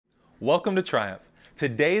Welcome to Triumph.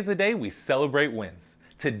 Today is a day we celebrate wins.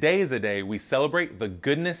 Today is a day we celebrate the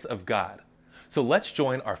goodness of God. So let's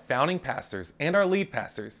join our founding pastors and our lead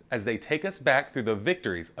pastors as they take us back through the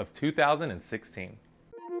victories of 2016.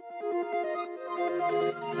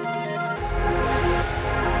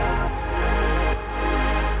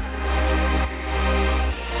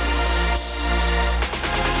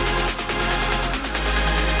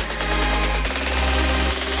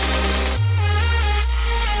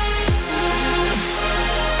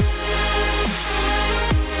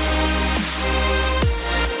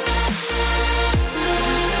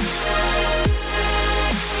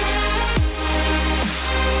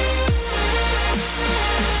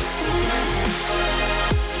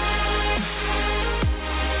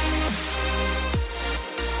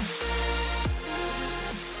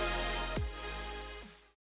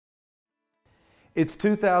 It's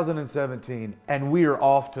 2017 and we are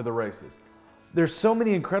off to the races. There's so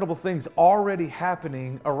many incredible things already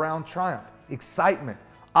happening around Triumph. Excitement,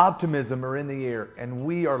 optimism are in the air, and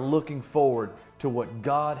we are looking forward to what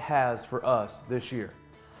God has for us this year.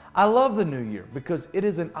 I love the new year because it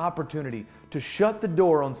is an opportunity to shut the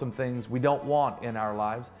door on some things we don't want in our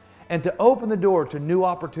lives and to open the door to new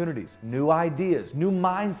opportunities, new ideas, new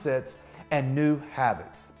mindsets, and new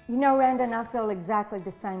habits. You know, Randon, I feel exactly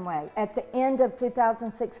the same way. At the end of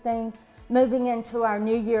 2016, moving into our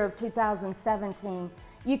new year of 2017,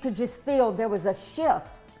 you could just feel there was a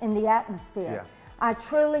shift in the atmosphere. Yeah. I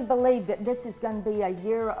truly believe that this is going to be a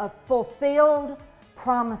year of fulfilled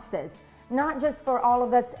promises, not just for all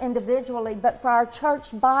of us individually, but for our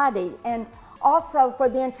church body and also for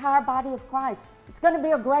the entire body of Christ. It's going to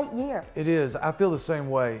be a great year. It is. I feel the same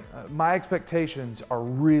way. My expectations are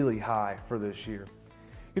really high for this year.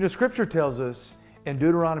 You know, Scripture tells us in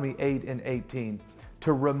Deuteronomy 8 and 18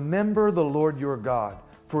 to remember the Lord your God,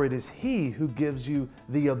 for it is He who gives you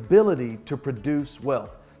the ability to produce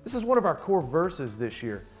wealth. This is one of our core verses this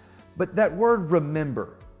year. But that word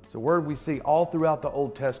remember, it's a word we see all throughout the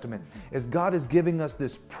Old Testament, as God is giving us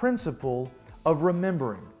this principle of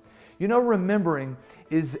remembering. You know, remembering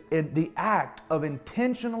is the act of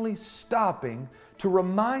intentionally stopping to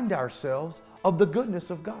remind ourselves of the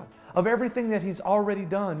goodness of God, of everything that He's already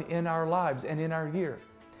done in our lives and in our year.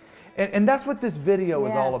 And that's what this video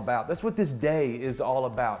is all about. That's what this day is all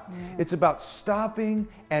about. Yeah. It's about stopping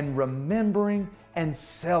and remembering and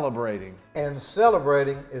celebrating. And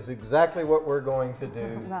celebrating is exactly what we're going to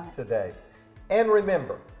do today. And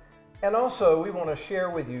remember, and also we want to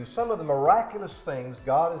share with you some of the miraculous things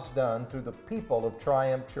God has done through the people of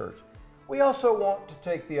Triumph Church. We also want to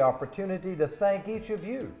take the opportunity to thank each of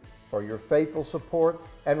you for your faithful support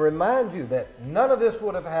and remind you that none of this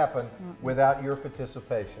would have happened without your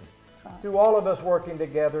participation. Right. Through all of us working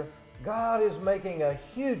together, God is making a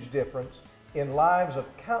huge difference in lives of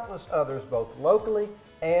countless others, both locally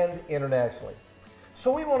and internationally.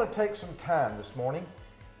 So we want to take some time this morning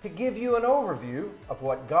to give you an overview of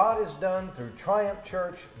what God has done through Triumph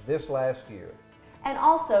Church this last year. And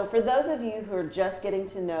also, for those of you who are just getting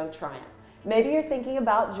to know Triumph, maybe you're thinking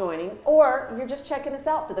about joining or you're just checking us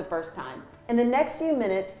out for the first time. In the next few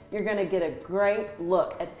minutes, you're going to get a great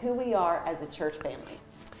look at who we are as a church family.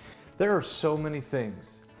 There are so many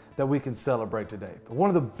things that we can celebrate today. But one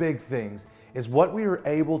of the big things is what we are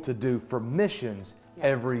able to do for missions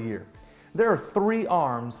every year. There are three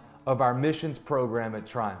arms of our missions program at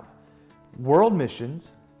Triumph: world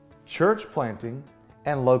missions, church planting,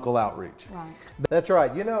 and local outreach. Right. That's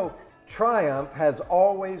right. You know, Triumph has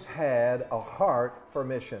always had a heart for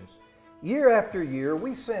missions. Year after year,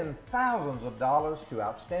 we send thousands of dollars to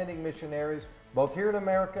outstanding missionaries, both here in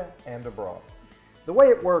America and abroad. The way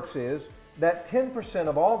it works is that 10%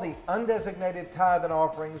 of all the undesignated tithe and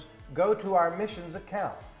offerings go to our missions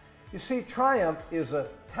account. You see, Triumph is a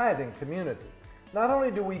tithing community. Not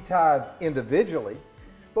only do we tithe individually,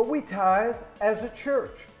 but we tithe as a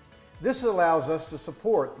church. This allows us to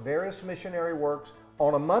support various missionary works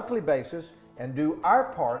on a monthly basis and do our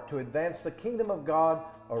part to advance the kingdom of God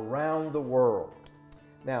around the world.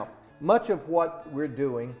 Now, much of what we're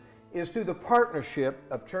doing is through the partnership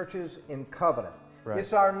of Churches in Covenant. Right.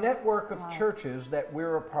 It's our network of churches that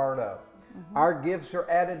we're a part of. Our gifts are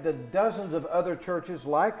added to dozens of other churches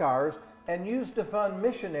like ours and used to fund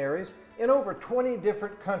missionaries in over 20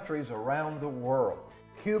 different countries around the world.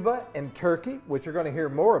 Cuba and Turkey, which you're going to hear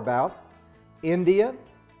more about, India,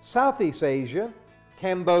 Southeast Asia,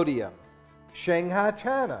 Cambodia, Shanghai,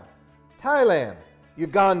 China, Thailand,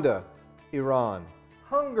 Uganda, Iran,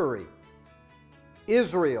 Hungary,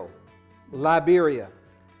 Israel, Liberia,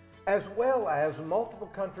 as well as multiple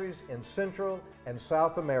countries in Central and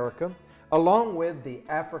South America, along with the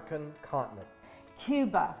African continent.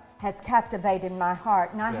 Cuba has captivated my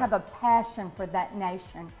heart, and I have a passion for that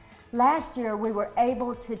nation. Last year, we were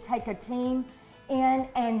able to take a team in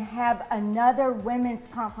and have another women's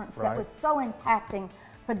conference that was so impacting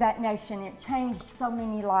for that nation. It changed so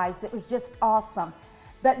many lives. It was just awesome.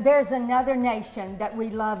 But there's another nation that we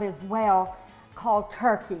love as well called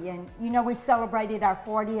Turkey. And you know, we celebrated our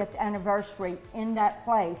 40th anniversary in that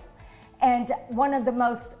place. And one of the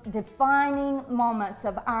most defining moments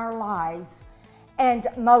of our lives and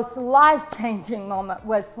most life-changing moment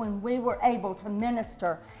was when we were able to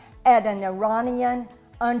minister at an Iranian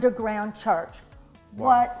underground church. Wow.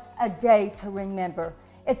 What a day to remember.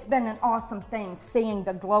 It's been an awesome thing seeing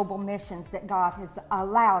the global missions that God has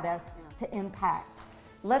allowed us to impact.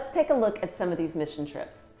 Let's take a look at some of these mission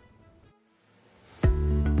trips.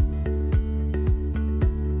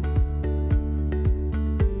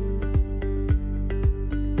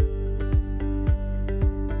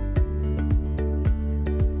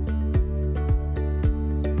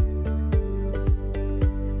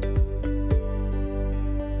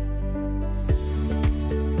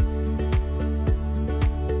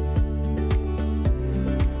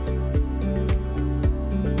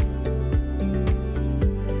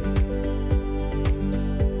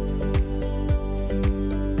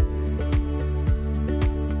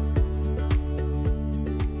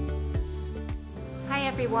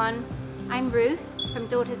 Everyone, I'm Ruth from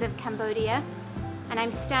Daughters of Cambodia, and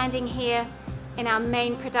I'm standing here in our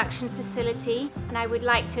main production facility, and I would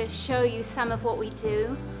like to show you some of what we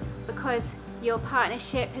do because your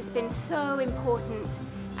partnership has been so important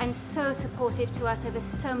and so supportive to us over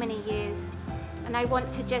so many years. And I want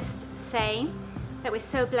to just say that we're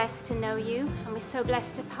so blessed to know you and we're so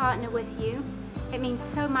blessed to partner with you. It means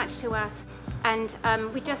so much to us, and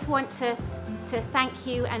we just want to thank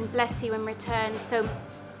you and bless you in return. So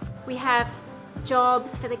we have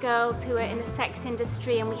jobs for the girls who are in the sex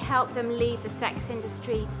industry, and we help them leave the sex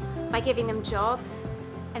industry by giving them jobs.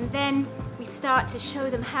 And then we start to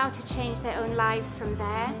show them how to change their own lives from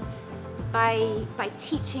there by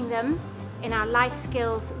teaching them in our life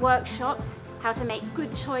skills workshops how to make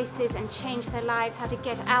good choices and change their lives, how to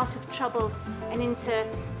get out of trouble and into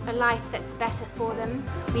a life that's better for them.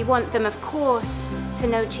 We want them, of course, to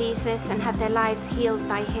know Jesus and have their lives healed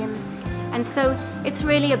by Him. And so it's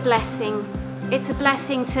really a blessing. It's a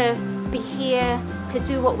blessing to be here, to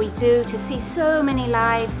do what we do, to see so many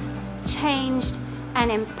lives changed and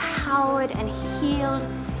empowered and healed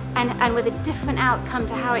and with a different outcome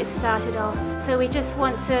to how it started off. So we just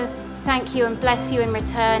want to thank you and bless you in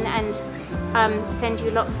return and send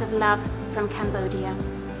you lots of love from Cambodia.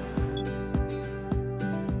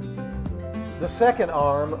 The second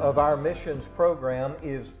arm of our missions program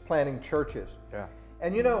is planting churches. Yeah.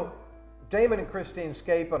 And you know, Damon and Christine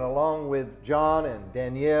Scapin, along with John and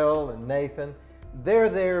Danielle and Nathan, they're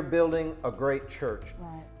there building a great church.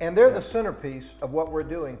 Right. And they're the centerpiece of what we're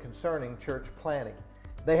doing concerning church planting.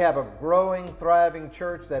 They have a growing, thriving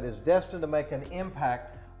church that is destined to make an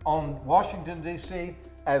impact on Washington, D.C.,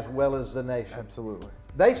 as well as the nation. Absolutely.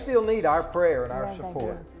 They still need our prayer and our Yeah, they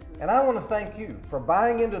support. do. And I want to thank you for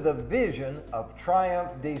buying into the vision of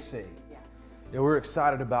Triumph DC. Yeah, we're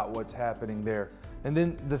excited about what's happening there. And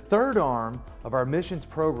then the third arm of our missions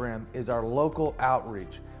program is our local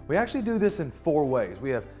outreach. We actually do this in 4 ways.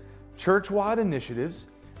 We have church-wide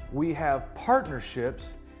initiatives, we have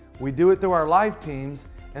partnerships, we do it through our life teams,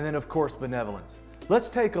 and then of course benevolence. Let's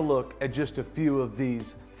take a look at just a few of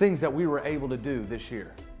these things that we were able to do this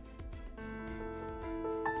year.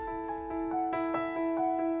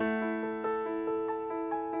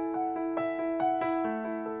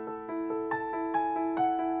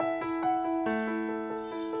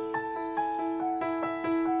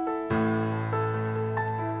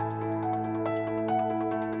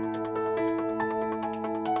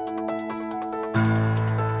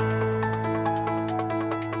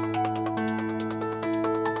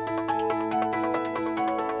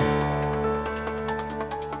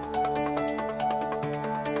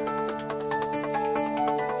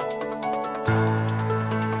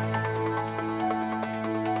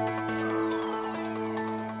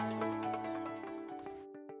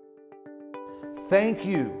 Thank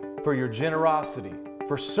you for your generosity,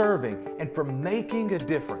 for serving, and for making a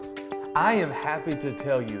difference. I am happy to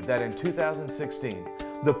tell you that in 2016,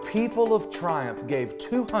 the people of Triumph gave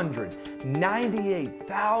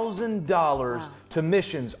 $298,000 to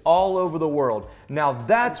missions all over the world. Now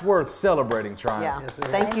that's worth celebrating, Triumph. Yeah. Yes, it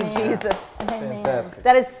is. Thank you, Jesus. Amen. Fantastic.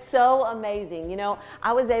 That is so amazing. You know,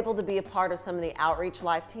 I was able to be a part of some of the outreach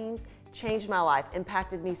life teams, changed my life,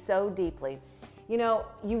 impacted me so deeply. You know,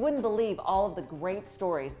 you wouldn't believe all of the great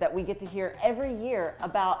stories that we get to hear every year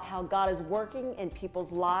about how God is working in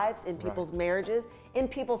people's lives, in people's marriages, in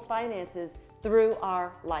people's finances through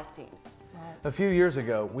our life teams. A few years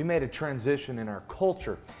ago, we made a transition in our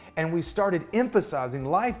culture and we started emphasizing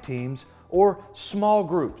life teams or small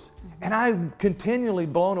groups. And I'm continually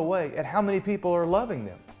blown away at how many people are loving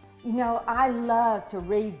them. You know, I love to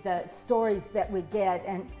read the stories that we get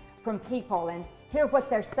and from people and hear what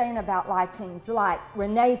they're saying about life teams. Like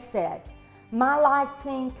Renee said, my life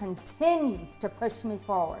team continues to push me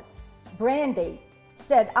forward. Brandy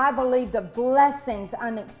said, I believe the blessings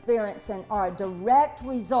I'm experiencing are a direct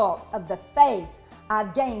result of the faith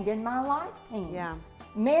I've gained in my life teams. Yeah.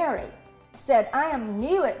 Mary said, I am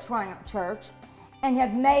new at Triumph Church and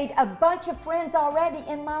have made a bunch of friends already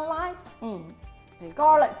in my life team.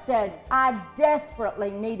 Scarlett said, I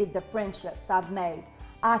desperately needed the friendships I've made.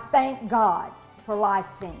 I thank God for life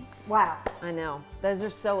teams. Wow. I know. Those are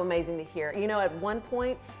so amazing to hear. You know, at one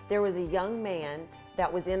point, there was a young man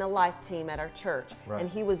that was in a life team at our church. Right. And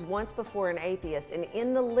he was once before an atheist. And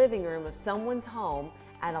in the living room of someone's home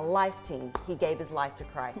at a life team, he gave his life to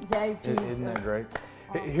Christ. Yay, Jesus. Isn't that great?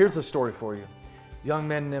 Here's a story for you. Young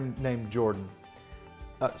man named Jordan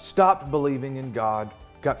stopped believing in God,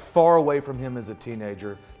 got far away from him as a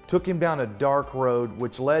teenager, took him down a dark road,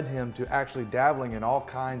 which led him to actually dabbling in all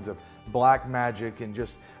kinds of black magic and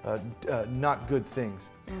just not good things.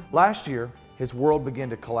 Last year, his world began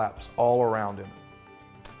to collapse all around him.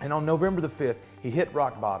 And on November the 5th, he hit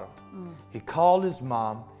rock bottom. He called his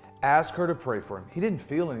mom, asked her to pray for him. He didn't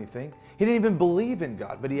feel anything. He didn't even believe in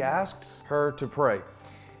God, but he asked her to pray.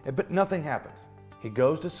 But nothing happened. He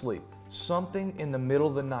goes to sleep. Something in the middle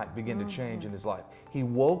of the night began to change in his life. He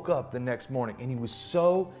woke up the next morning and he was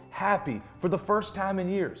so happy for the first time in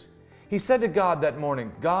years. He said to God that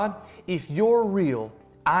morning, God, if you're real,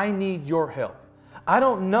 I need your help. I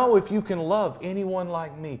don't know if you can love anyone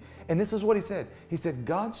like me. And this is what he said. He said,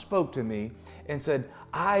 God spoke to me and said,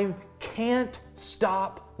 I can't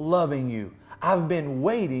stop loving you. I've been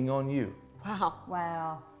waiting on you. Wow.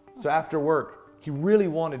 Wow. So after work, he really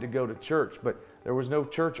wanted to go to church, but there was no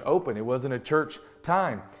church open. It wasn't a church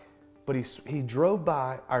time. But he drove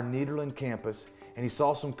by our Nederland campus and he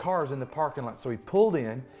saw some cars in the parking lot. So he pulled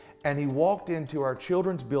in and he walked into our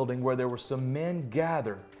children's building where there were some men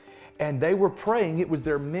gathered. And they were praying. It was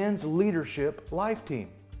their men's leadership life team.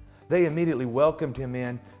 They immediately welcomed him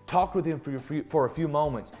in, talked with him for a few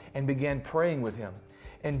moments, and began praying with him.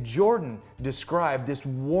 And Jordan described this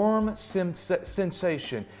warm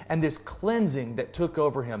sensation and this cleansing that took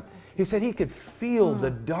over him. He said he could feel the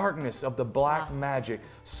darkness of the black magic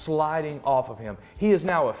sliding off of him. He is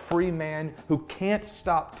now a free man who can't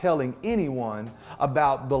stop telling anyone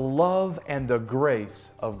about the love and the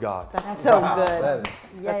grace of God. That's so Wow, good. that is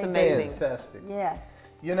That's Yay. amazing. fantastic. Yes.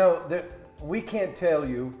 You know, we can't tell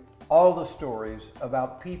you all the stories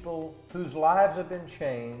about people whose lives have been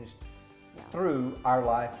changed through our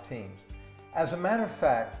life teams. As a matter of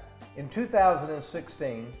fact, in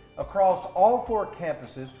 2016, across all 4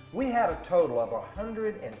 campuses, we had a total of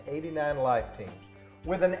 189 life teams,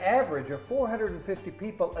 with an average of 450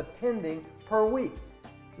 people attending per week,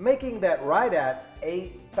 making that right at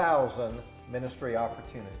 8,000 ministry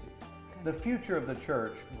opportunities. The future of the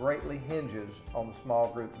church greatly hinges on the small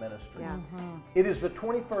group ministry. Yeah. It is the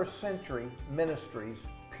 21st century ministry's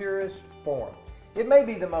purest form. It may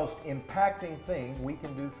be the most impacting thing we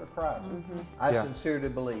can do for Christ. I sincerely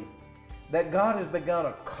believe that God has begun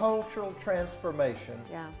a cultural transformation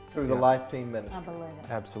through the Life Team ministry. I believe it.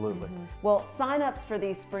 Absolutely. Well, sign-ups for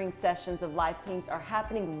these spring sessions of Life Teams are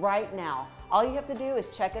happening right now. All you have to do is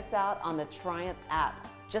check us out on the Triumph app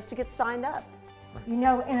just to get signed up. You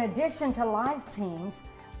know, in addition to life teams,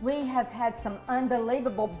 we have had some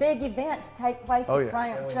unbelievable big events take place Oh, at yeah.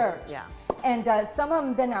 Triumph Church. Yeah. And some of them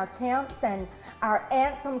have been our camps, and our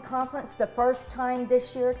Anthem Conference the first time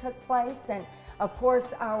this year took place, and of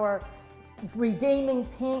course our Redeeming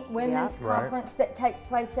Pink Women's Right. Conference that takes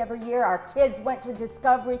place every year. Our kids went to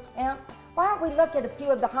Discovery Camp. Why don't we look at a few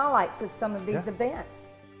of the highlights of some of these events?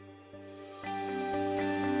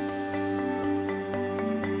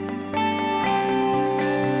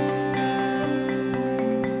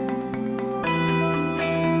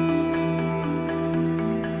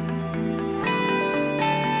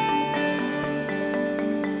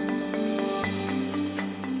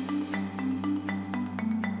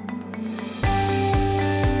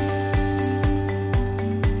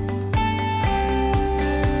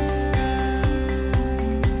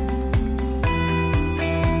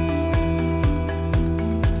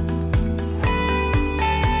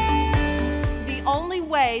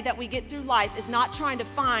 way that we get through life is not trying to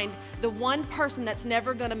find the one person that's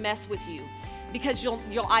never going to mess with you, because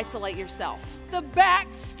you'll isolate yourself. The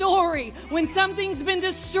backstory, when something's been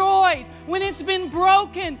destroyed, when it's been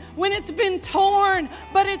broken, when it's been torn,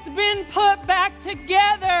 but it's been put back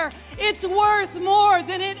together, it's worth more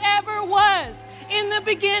than it ever was in the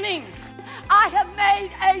beginning. I have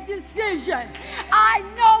made a decision. I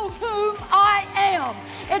know whom I am.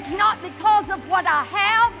 It's not because of what I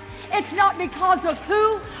have. It's not because of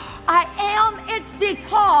who I am. It's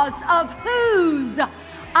because of whose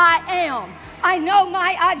I am. I know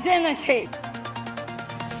my identity.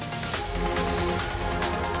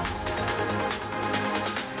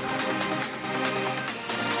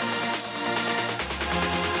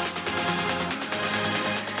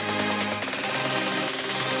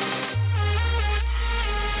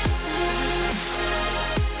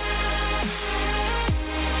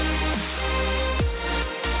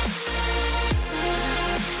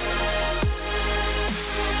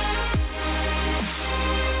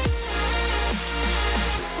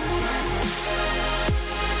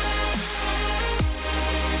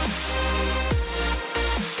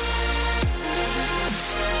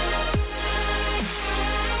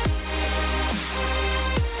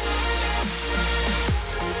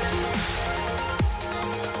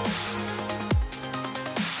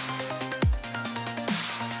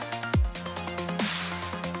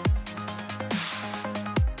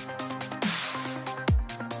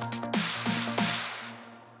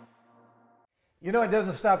 You know, it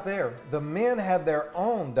doesn't stop there. The men had their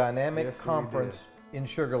own dynamic Yes, we conference in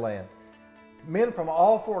Sugar Land. Men from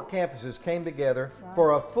all 4 campuses came together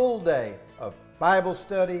for a full day of Bible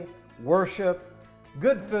study, worship,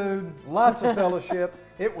 good food, lots of fellowship.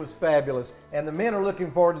 It was fabulous. And the men are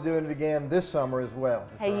looking forward to doing it again this summer as well.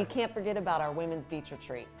 Hey, you can't forget about our women's beach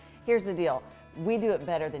retreat. Here's the deal. We do it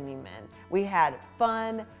better than you men. We had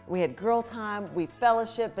fun, we had girl time, we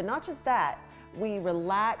fellowship, but not just that. We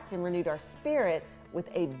relaxed and renewed our spirits with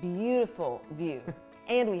a beautiful view.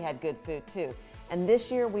 And we had good food too. And this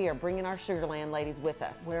year we are bringing our Sugar Land ladies with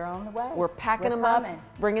us. We're on the way. We're packing them coming.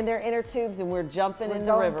 up, bringing their inner tubes, and we're jumping We're in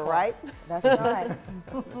the going river, for it. right? That's right.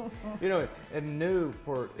 You know, and new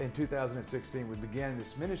for in 2016, we began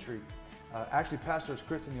this ministry. Actually, Pastors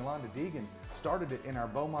Chris and Yolanda Deegan started it in our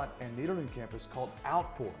Beaumont and Nederland campus called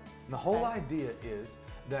Outpour. And the whole idea is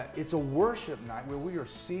that it's a worship night where we are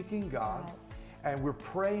seeking God. And we're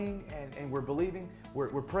praying and we're believing, we're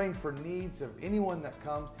praying for needs of anyone that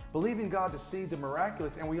comes, believing God to see the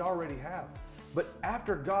miraculous, and we already have. But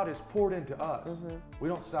after God has poured into us, we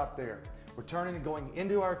don't stop there. We're turning and going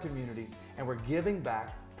into our community, and we're giving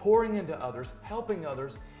back, pouring into others, helping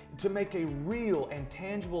others to make a real and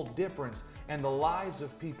tangible difference in the lives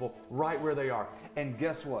of people right where they are. And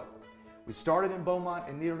guess what? We started in Beaumont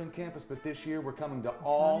and Nederland campus, but this year we're coming to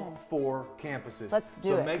all 4 campuses. Let's do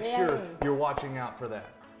so it. make sure you're watching out for that.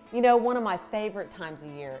 You know, one of my favorite times of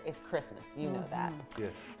year is Christmas. You know that.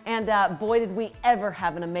 Yes. And boy, did we ever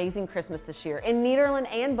have an amazing Christmas this year. In Nederland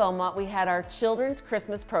and Beaumont, we had our children's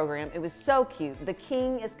Christmas program. It was so cute. The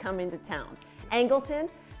King is Coming to Town. Angleton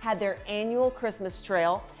had their annual Christmas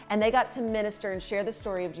trail, and they got to minister and share the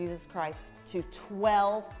story of Jesus Christ to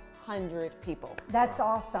 1,200 people. That's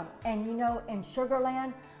awesome. And you know, in Sugar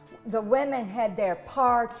Land, the women had their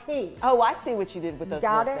party. Oh, I see what you did with those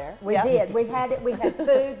Got words it? there. We Yep. did. We had it. We had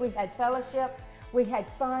food. We had fellowship. We had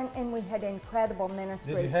fun, and we had incredible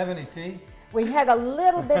ministry. Did you have any tea? We had a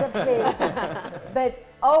little bit of tea, but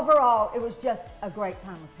overall, it was just a great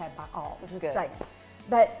time was had by all. Just good. saying.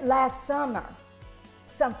 But last summer,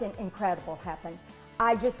 something incredible happened.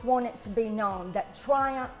 I just want it to be known that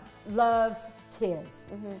Triumph loves kids.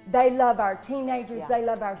 They love our teenagers. Yeah. They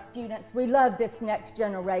love our students. We love this next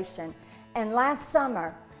generation. And last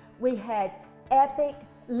summer, we had epic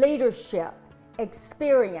leadership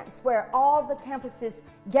experience where all the campuses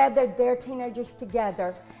gathered their teenagers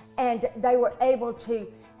together, and they were able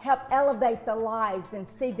to help elevate the lives and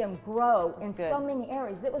see them grow in good. so many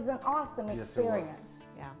areas. It was an awesome Yes, it was. experience.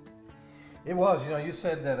 Yeah. It was. You know, you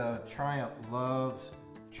said that Triumph loves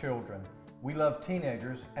children. We love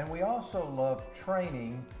teenagers, and we also love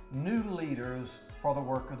training new leaders for the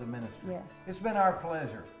work of the ministry. Yes. It's been our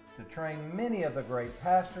pleasure to train many of the great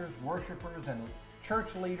pastors, worshipers, and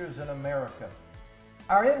church leaders in America.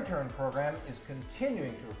 Our intern program is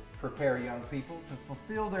continuing to prepare young people to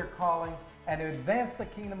fulfill their calling and to advance the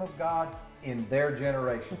kingdom of God in their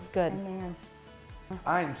generation. It's good. Amen.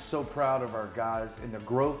 I am so proud of our guys and the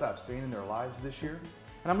growth I've seen in their lives this year.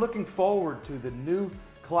 And I'm looking forward to the new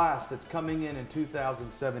class that's coming in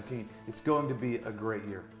 2017. It's going to be a great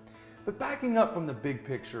year. But backing up from the big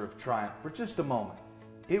picture of Triumph for just a moment,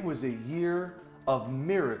 it was a year of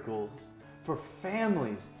miracles for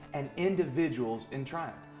families and individuals in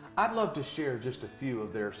Triumph. I'd love to share just a few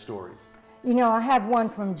of their stories. You know, I have one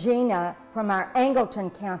from Gina from our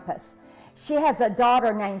Angleton campus. She has a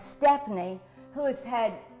daughter named Stephanie who has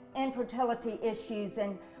had infertility issues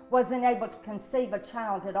and wasn't able to conceive a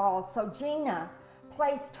child at all. So Gina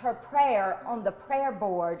placed her prayer on the prayer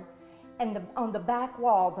board and on the back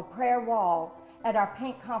wall, the prayer wall, at our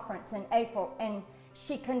Pink Conference in April. And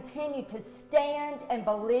she continued to stand and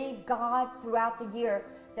believe God throughout the year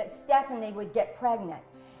that Stephanie would get pregnant.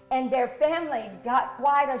 And their family got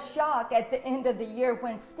quite a shock at the end of the year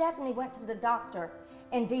when Stephanie went to the doctor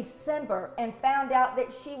in December and found out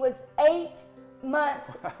that she was 8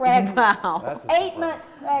 months pregnant. Wow. That's 8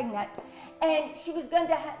 months pregnant. And she was going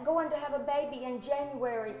to have a baby in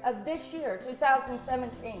January of this year,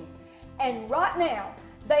 2017. And right now,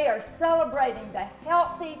 they are celebrating the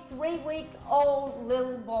healthy 3-week-old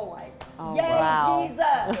little boy. Oh, Yay, wow.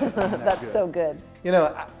 Jesus! That's so good. You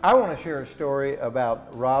know, I want to share a story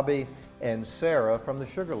about Robbie and Sarah from the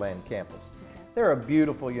Sugar Land campus. They're a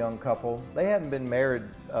beautiful young couple. They hadn't been married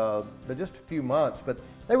but just a few months, but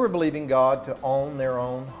they were believing God to own their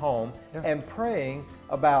own home and praying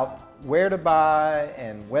about where to buy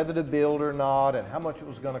and whether to build or not and how much it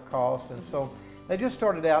was going to cost. And so they just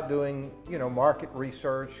started out doing, market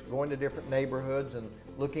research, going to different neighborhoods and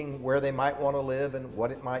looking where they might want to live and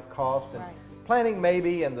what it might cost, and planning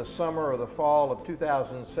maybe in the summer or the fall of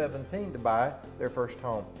 2017 to buy their first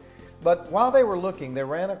home. But while they were looking, they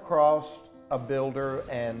ran across a builder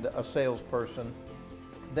and a salesperson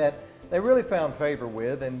that they really found favor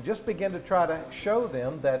with and just began to try to show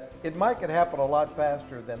them that it could happen a lot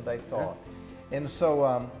faster than they thought. And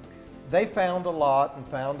so they found a lot and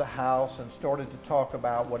found a house and started to talk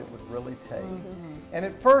about what it would really take. And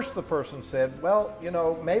at first the person said, well,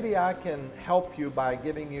 maybe I can help you by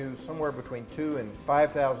giving you somewhere between $2,000 and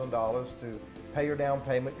 $5,000 to pay your down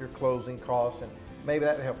payment, your closing costs, and maybe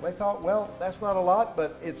that would help. They thought, well, that's not a lot,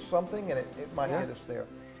 but it's something and it might get us there.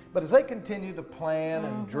 But as they continued to plan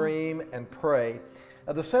and dream and pray,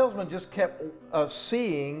 the salesman just kept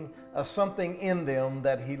seeing something in them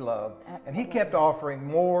that he loved. Absolutely. And he kept offering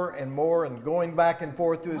more and more and going back and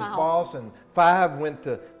forth to his boss, and 5 went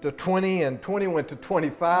to 20 and 20 went to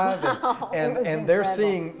 25. And they're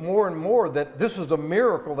seeing more and more that this was a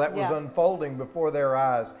miracle that was unfolding before their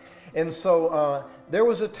eyes. And so there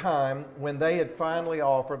was a time when they had finally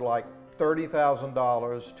offered like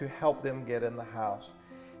 $30,000 to help them get in the house.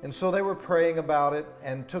 And so they were praying about it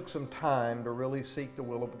and took some time to really seek the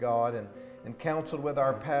will of God and counseled with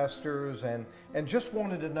our pastors and just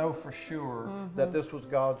wanted to know for sure that this was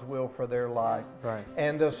God's will for their life. Right.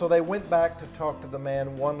 And so they went back to talk to the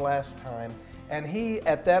man one last time. And he,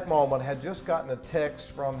 at that moment, had just gotten a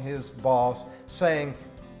text from his boss saying,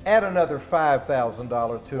 add another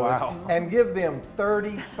 $5,000 to it and give them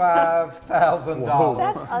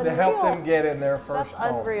 $35,000 to help them get in their first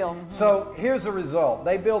home. That's unreal. So here's the result.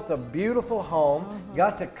 They built a beautiful home,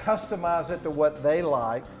 got to customize it to what they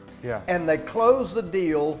liked, and they closed the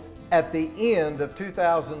deal at the end of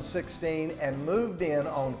 2016 and moved in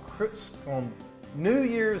on New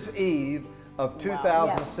Year's Eve of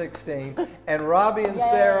 2016, and Robbie and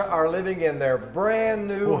Sarah are living in their brand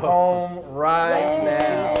new home right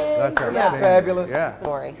now. That's Isn't that fabulous? Yeah.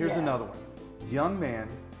 Story. Here's another one. Young man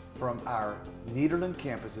from our Nederland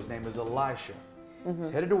campus, his name is Elisha.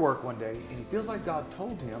 He's headed to work one day and he feels like God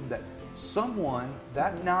told him that someone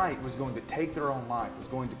that night was going to take their own life, was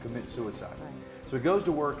going to commit suicide. So he goes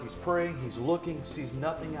to work, he's praying, he's looking, sees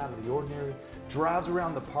nothing out of the ordinary, drives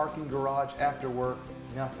around the parking garage after work,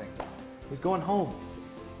 nothing. He's going home.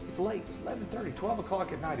 It's late, it's 11:30, 12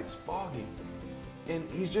 o'clock at night, it's foggy. And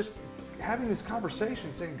he's just having this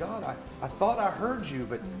conversation saying, God, I thought I heard you,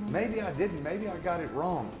 but maybe I didn't, maybe I got it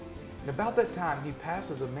wrong. And about that time, he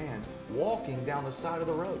passes a man walking down the side of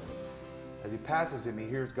the road. As he passes him, he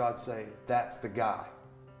hears God say, that's the guy.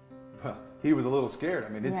 Well, he was a little scared. I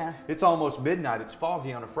mean, it's almost midnight, it's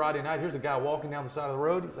foggy on a Friday night. Here's a guy walking down the side of the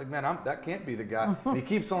road. He's like, man, that can't be the guy. And he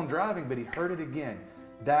keeps on driving, but he heard it again.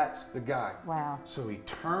 That's the guy. Wow. So he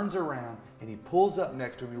turns around and he pulls up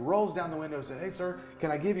next to him. He rolls down the window and says, hey, sir,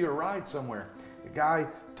 can I give you a ride somewhere? The guy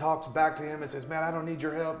talks back to him and says, man, I don't need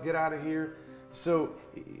your help. Get out of here. So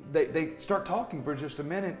they start talking for just a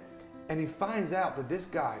minute, and he finds out that this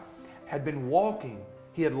guy had been walking.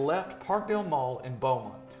 He had left Parkdale Mall in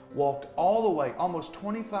Beaumont, walked all the way, almost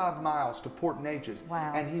 25 miles to Port Neches,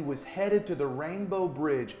 and he was headed to the Rainbow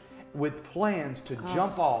Bridge with plans to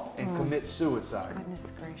jump off and commit suicide.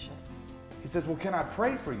 Goodness gracious. He says, well, can I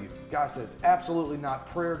pray for you? Guy says, absolutely not.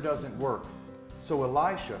 Prayer doesn't work. So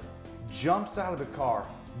Elisha jumps out of the car,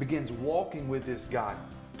 begins walking with this guy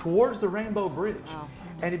towards the Rainbow Bridge.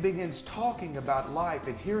 And he begins talking about life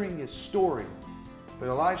and hearing his story. But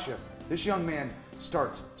Elisha, this young man,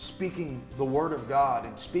 starts speaking the word of God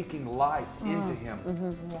and speaking life into him.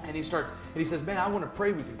 And he says, man, I want to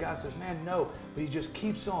pray with you. God says, man, no. But he just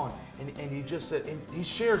keeps on. And he just said, and he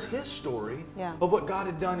shares his story of what God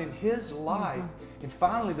had done in his life. And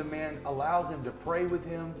finally, the man allows him to pray with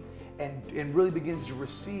him and really begins to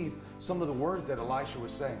receive some of the words that Elisha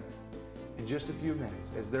was saying. In just a few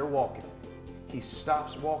minutes, as they're walking, he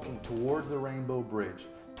stops walking towards the Rainbow Bridge,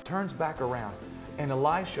 turns back around, and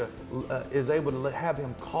Elisha is able to have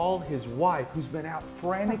him call his wife, who's been out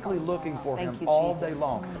frantically looking for him all day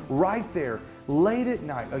long. Right there, late at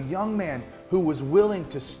night, a young man who was willing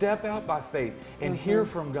to step out by faith and hear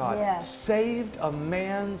from God saved a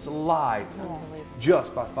man's life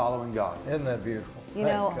just by following God. Isn't that beautiful? You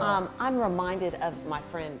know, I'm reminded of my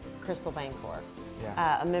friend Crystal Bancor,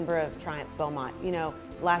 a member of Triumph Beaumont. You know,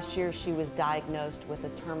 last year she was diagnosed with a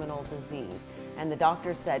terminal disease, and the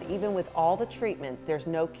doctor said even with all the treatments, there's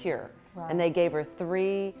no cure. And they gave her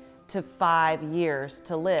 3 to 5 years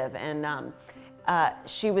to live. And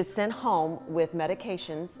she was sent home with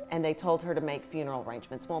medications, and they told her to make funeral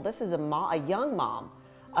arrangements. Well, this is a young mom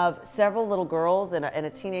of several little girls and a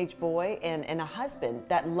teenage boy and a husband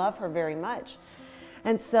that love her very much.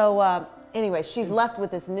 And so, anyway, she's left with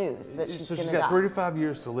this news that she's going to die. She's got 3 to 5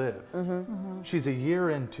 years to live. She's a year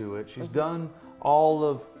into it. She's done all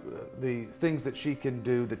of the things that she can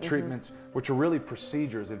do, the treatments, which are really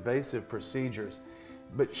procedures, invasive procedures.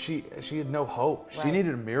 But she had no hope. She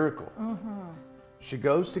needed a miracle. She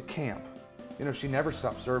goes to camp. You know, she never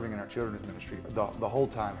stopped serving in our children's ministry the whole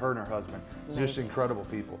time, her and her husband. Just incredible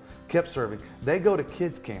people. Kept serving. They go to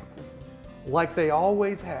kids camp like they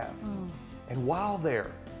always have. And while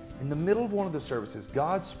there, in the middle of one of the services,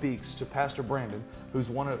 God speaks to Pastor Brandon,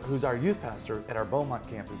 who's our youth pastor at our Beaumont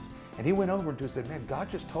campus. And he went over to him and said, man, God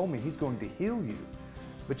just told me he's going to heal you.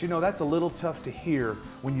 But you know, that's a little tough to hear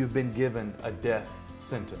when you've been given a death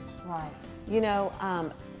sentence. Right. You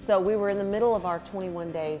know, so we were in the middle of our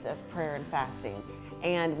 21 days of prayer and fasting.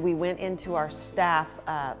 And we went into our staff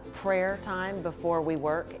prayer time before we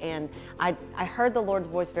work. And I heard the Lord's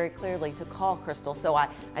voice very clearly to call Crystal. So I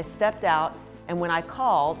stepped out, and when I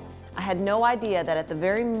called, I had no idea that at the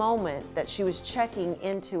very moment that she was checking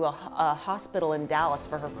into a hospital in Dallas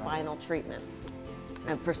for her final treatment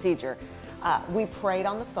and procedure, we prayed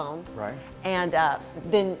on the phone. And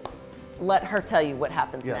then let her tell you what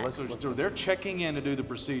happens next. So they're checking in to do the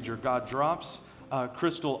procedure. God drops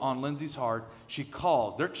Crystal on Lindsay's heart. She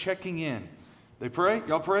calls. They're checking in. They pray?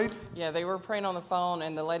 Y'all prayed? Yeah, they were praying on the phone,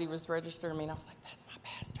 and the lady was registering me, and I was like, that's my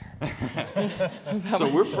pastor. So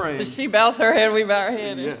we're praying. So she bows her head, we bow our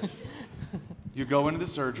head. Yes. You go into the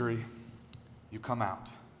surgery. You come out.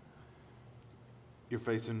 You're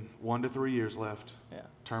facing 1 to 3 years left.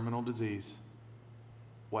 Terminal disease.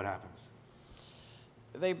 What happens?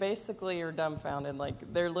 They basically are dumbfounded.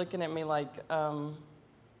 Like, they're looking at me like,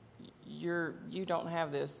 you don't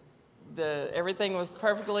have this. Everything was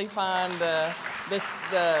perfectly fine. The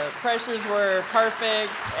pressures were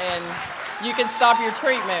perfect, and you can stop your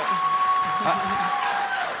treatment.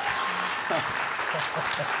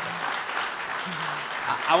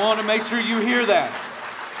 I want to make sure you hear that.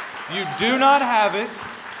 You do not have it.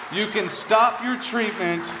 You can stop your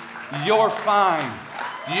treatment. You're fine.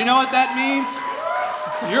 Do you know what that means?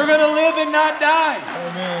 You're going to live and not die.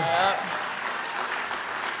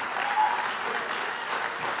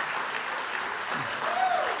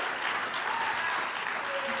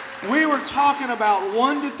 Amen. We were talking about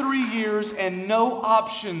 1 to 3 years and no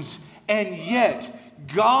options, and yet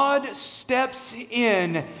God steps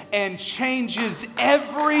in and changes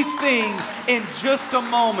everything in just a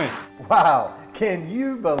moment. Wow. Can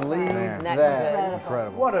you believe that?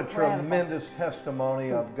 Incredible. What a tremendous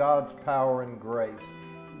testimony of God's power and grace.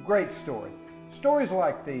 Great story. Stories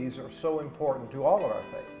like these are so important to all of our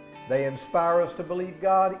faith. They inspire us to believe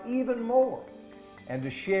God even more and to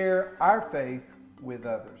share our faith with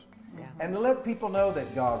others. And to let people know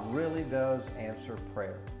that God really does answer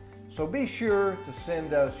prayer. So be sure to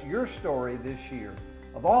send us your story this year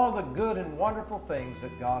of all the good and wonderful things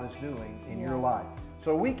that God is doing in your life,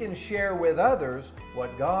 so we can share with others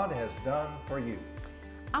what God has done for you.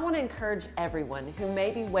 I want to encourage everyone who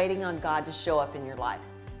may be waiting on God to show up in your life.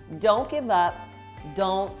 Don't give up.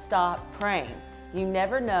 Don't stop praying. You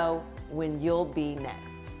never know when you'll be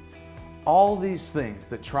next. All these things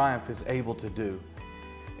that Triumph is able to do,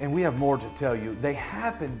 and we have more to tell you, they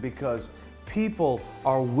happen because people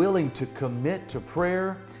are willing to commit to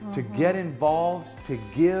prayer, to get involved, to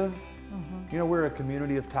give, You know, we're a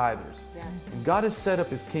community of tithers. Yes. And God has set up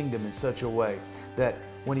His kingdom in such a way that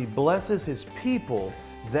when He blesses His people,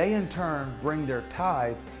 they in turn bring their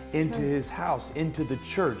tithe into His house, into the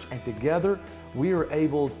church, and together we are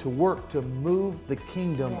able to work to move the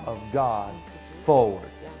kingdom of God forward.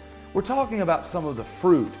 We're talking about some of the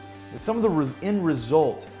fruit, some of the end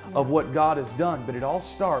result of what God has done, but it all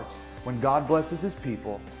starts when God blesses His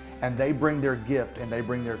people and they bring their gift and they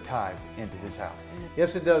bring their tithe into His house.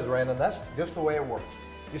 Yes, it does, Randon. That's just the way it works.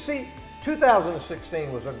 You see,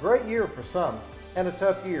 2016 was a great year for some and a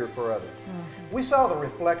tough year for others. We saw the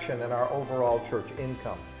reflection in our overall church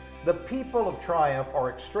income. The people of Triumph are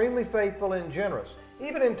extremely faithful and generous.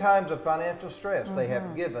 Even in times of financial stress, they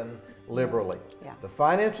have given liberally. Yeah. The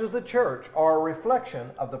finances of the church are a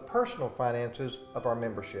reflection of the personal finances of our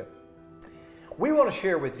membership. We want to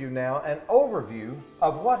share with you now an overview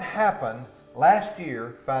of what happened last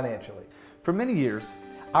year financially. For many years,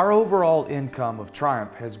 our overall income of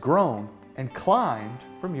Triumph has grown and climbed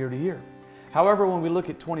from year to year. However, when we look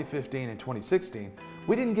at 2015 and 2016,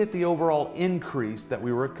 we didn't get the overall increase that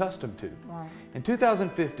we were accustomed to. Right. In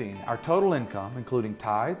 2015, our total income, including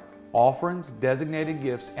tithe, offerings, designated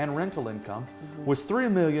gifts, and rental income, was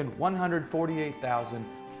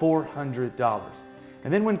 $3,148,400.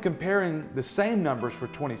 And then when comparing the same numbers for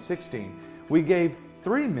 2016, we gave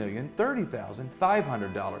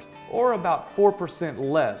 $3,030,500, or about 4%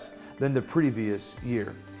 less than the previous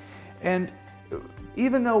year. And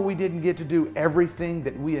even though we didn't get to do everything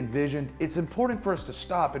that we envisioned, it's important for us to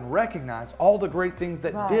stop and recognize all the great things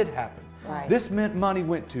that did happen. Right. This meant money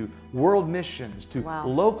went to world missions, to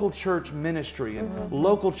local church ministry and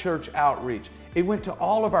local church outreach. It went to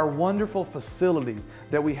all of our wonderful facilities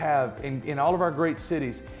that we have in all of our great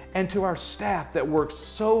cities, and to our staff that works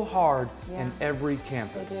so hard in every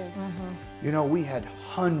campus. You know, we had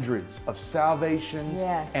hundreds of salvations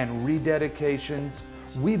and rededications.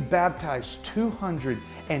 We baptized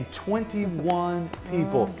 221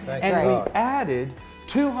 people, and we added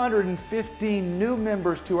 215 new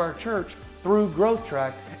members to our church through Growth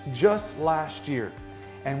Track just last year.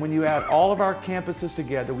 And when you add all of our campuses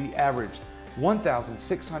together, we averaged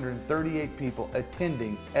 1,638 people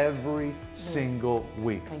attending every single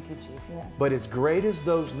week. Thank you, Jesus. But as great as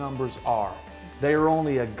those numbers are, they are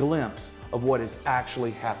only a glimpse of what is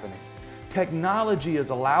actually happening. Technology is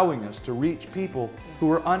allowing us to reach people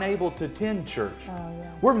who are unable to attend church.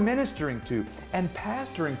 We're ministering to and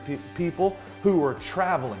pastoring people who are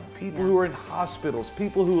traveling, people who are in hospitals,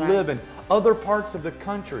 people who live in other parts of the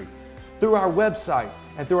country. Through our website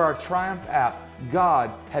and through our Triumph app,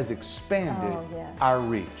 God has expanded our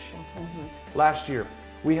reach. Last year,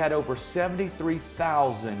 we had over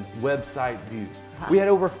 73,000 website views. We had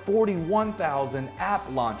over 41,000 app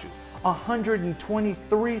launches,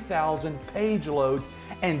 123,000 page loads,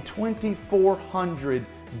 and 2,400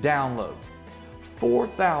 downloads.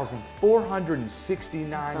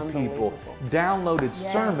 4,469 people downloaded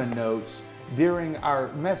sermon notes during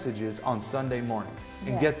our messages on Sunday mornings.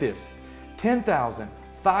 And get this,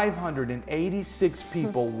 10,586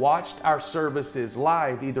 people watched our services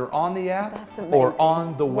live, either on the app or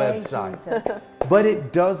on the website. But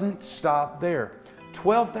it doesn't stop there.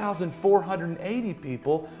 12,480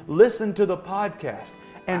 people listened to the podcast,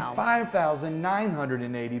 and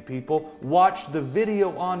 5,980 people watched the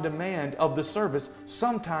video on demand of the service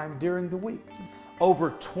sometime during the week.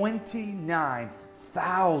 Over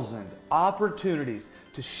 29,000 opportunities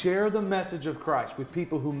to share the message of Christ with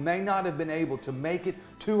people who may not have been able to make it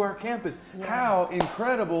to our campus. How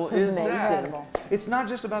incredible is that? It's not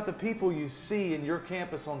just about the people you see in your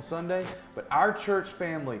campus on Sunday, but our church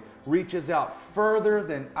family reaches out further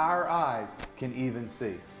than our eyes can even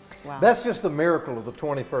see. That's just the miracle of the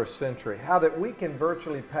 21st century, how that we can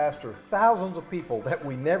virtually pastor thousands of people that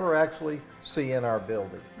we never actually see in our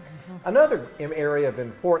building. Another area of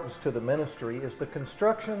importance to the ministry is the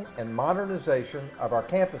construction and modernization of our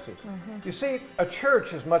campuses. You see, a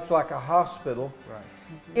church is much like a hospital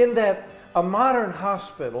in that a modern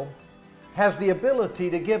hospital has the ability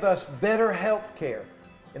to give us better health care.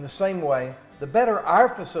 In the same way, the better our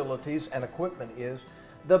facilities and equipment is,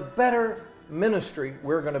 the better ministry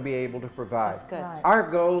we're going to be able to provide. That's good. Our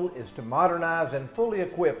goal is to modernize and fully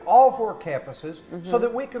equip all 4 campuses so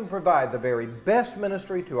that we can provide the very best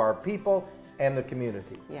ministry to our people and the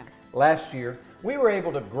community. Last year, we were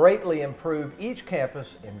able to greatly improve each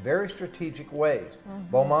campus in very strategic ways.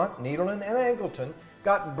 Beaumont, Nederland, and Angleton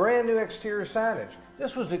got brand new exterior signage.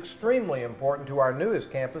 This was extremely important to our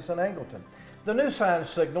newest campus in Angleton. The new sign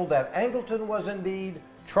signaled that Angleton was indeed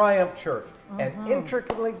Triumph Church and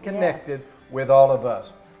intricately connected with all of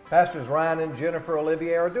us. Pastors Ryan and Jennifer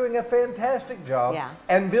Olivier are doing a fantastic job Yeah.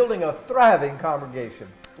 and building a thriving congregation.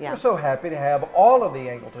 Yeah. We're so happy to have all of the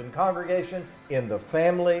Angleton congregation in the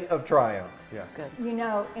family of Triumph. Yeah. Good. You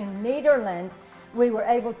know, in Nederland, we were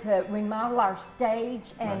able to remodel our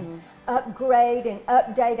stage and upgrade and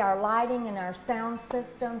update our lighting and our sound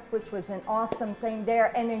systems, which was an awesome thing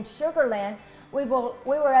there. And in Sugar Land, we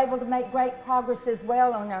were able to make great progress as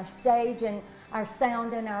well on our stage and our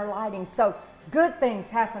sound and our lighting. So good things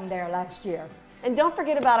happened there last year. And don't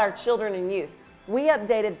forget about our children and youth. We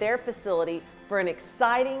updated their facility for an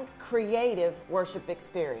exciting, creative worship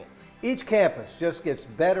experience. Each campus just gets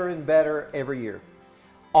better and better every year.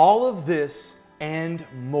 All of this and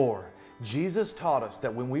more. Jesus taught us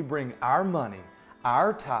that when we bring our money,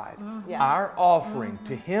 our tithe, Yes. our offering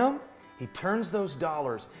to Him, He turns those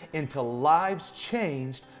dollars into lives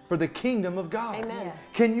changed for the kingdom of God. Amen. Yes.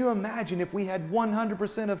 Can you imagine if we had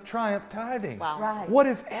 100% of Triumph tithing? Wow. Right. What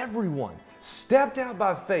if everyone stepped out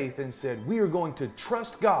by faith and said, we are going to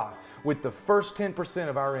trust God with the first 10%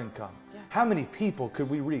 of our income? How many people could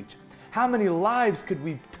we reach? How many lives could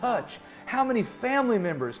we touch? How many family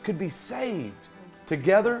members could be saved?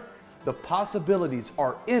 Together, the possibilities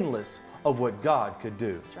are endless of what God could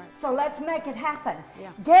do. So let's make it happen.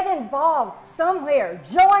 Get involved somewhere.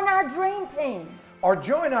 Join our dream team. Or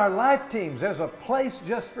join our life teams. There's a place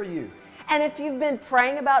just for you. And if you've been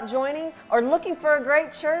praying about joining or looking for a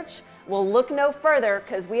great church, well, look no further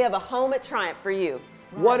because we have a home at Triumph for you.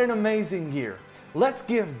 What an amazing year. Let's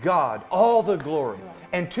give God all the glory.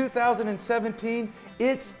 And 2017,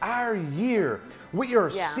 it's our year. We are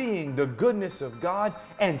Yeah. seeing the goodness of God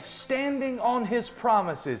and standing on His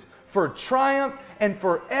promises for Triumph and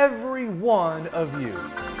for every one of you.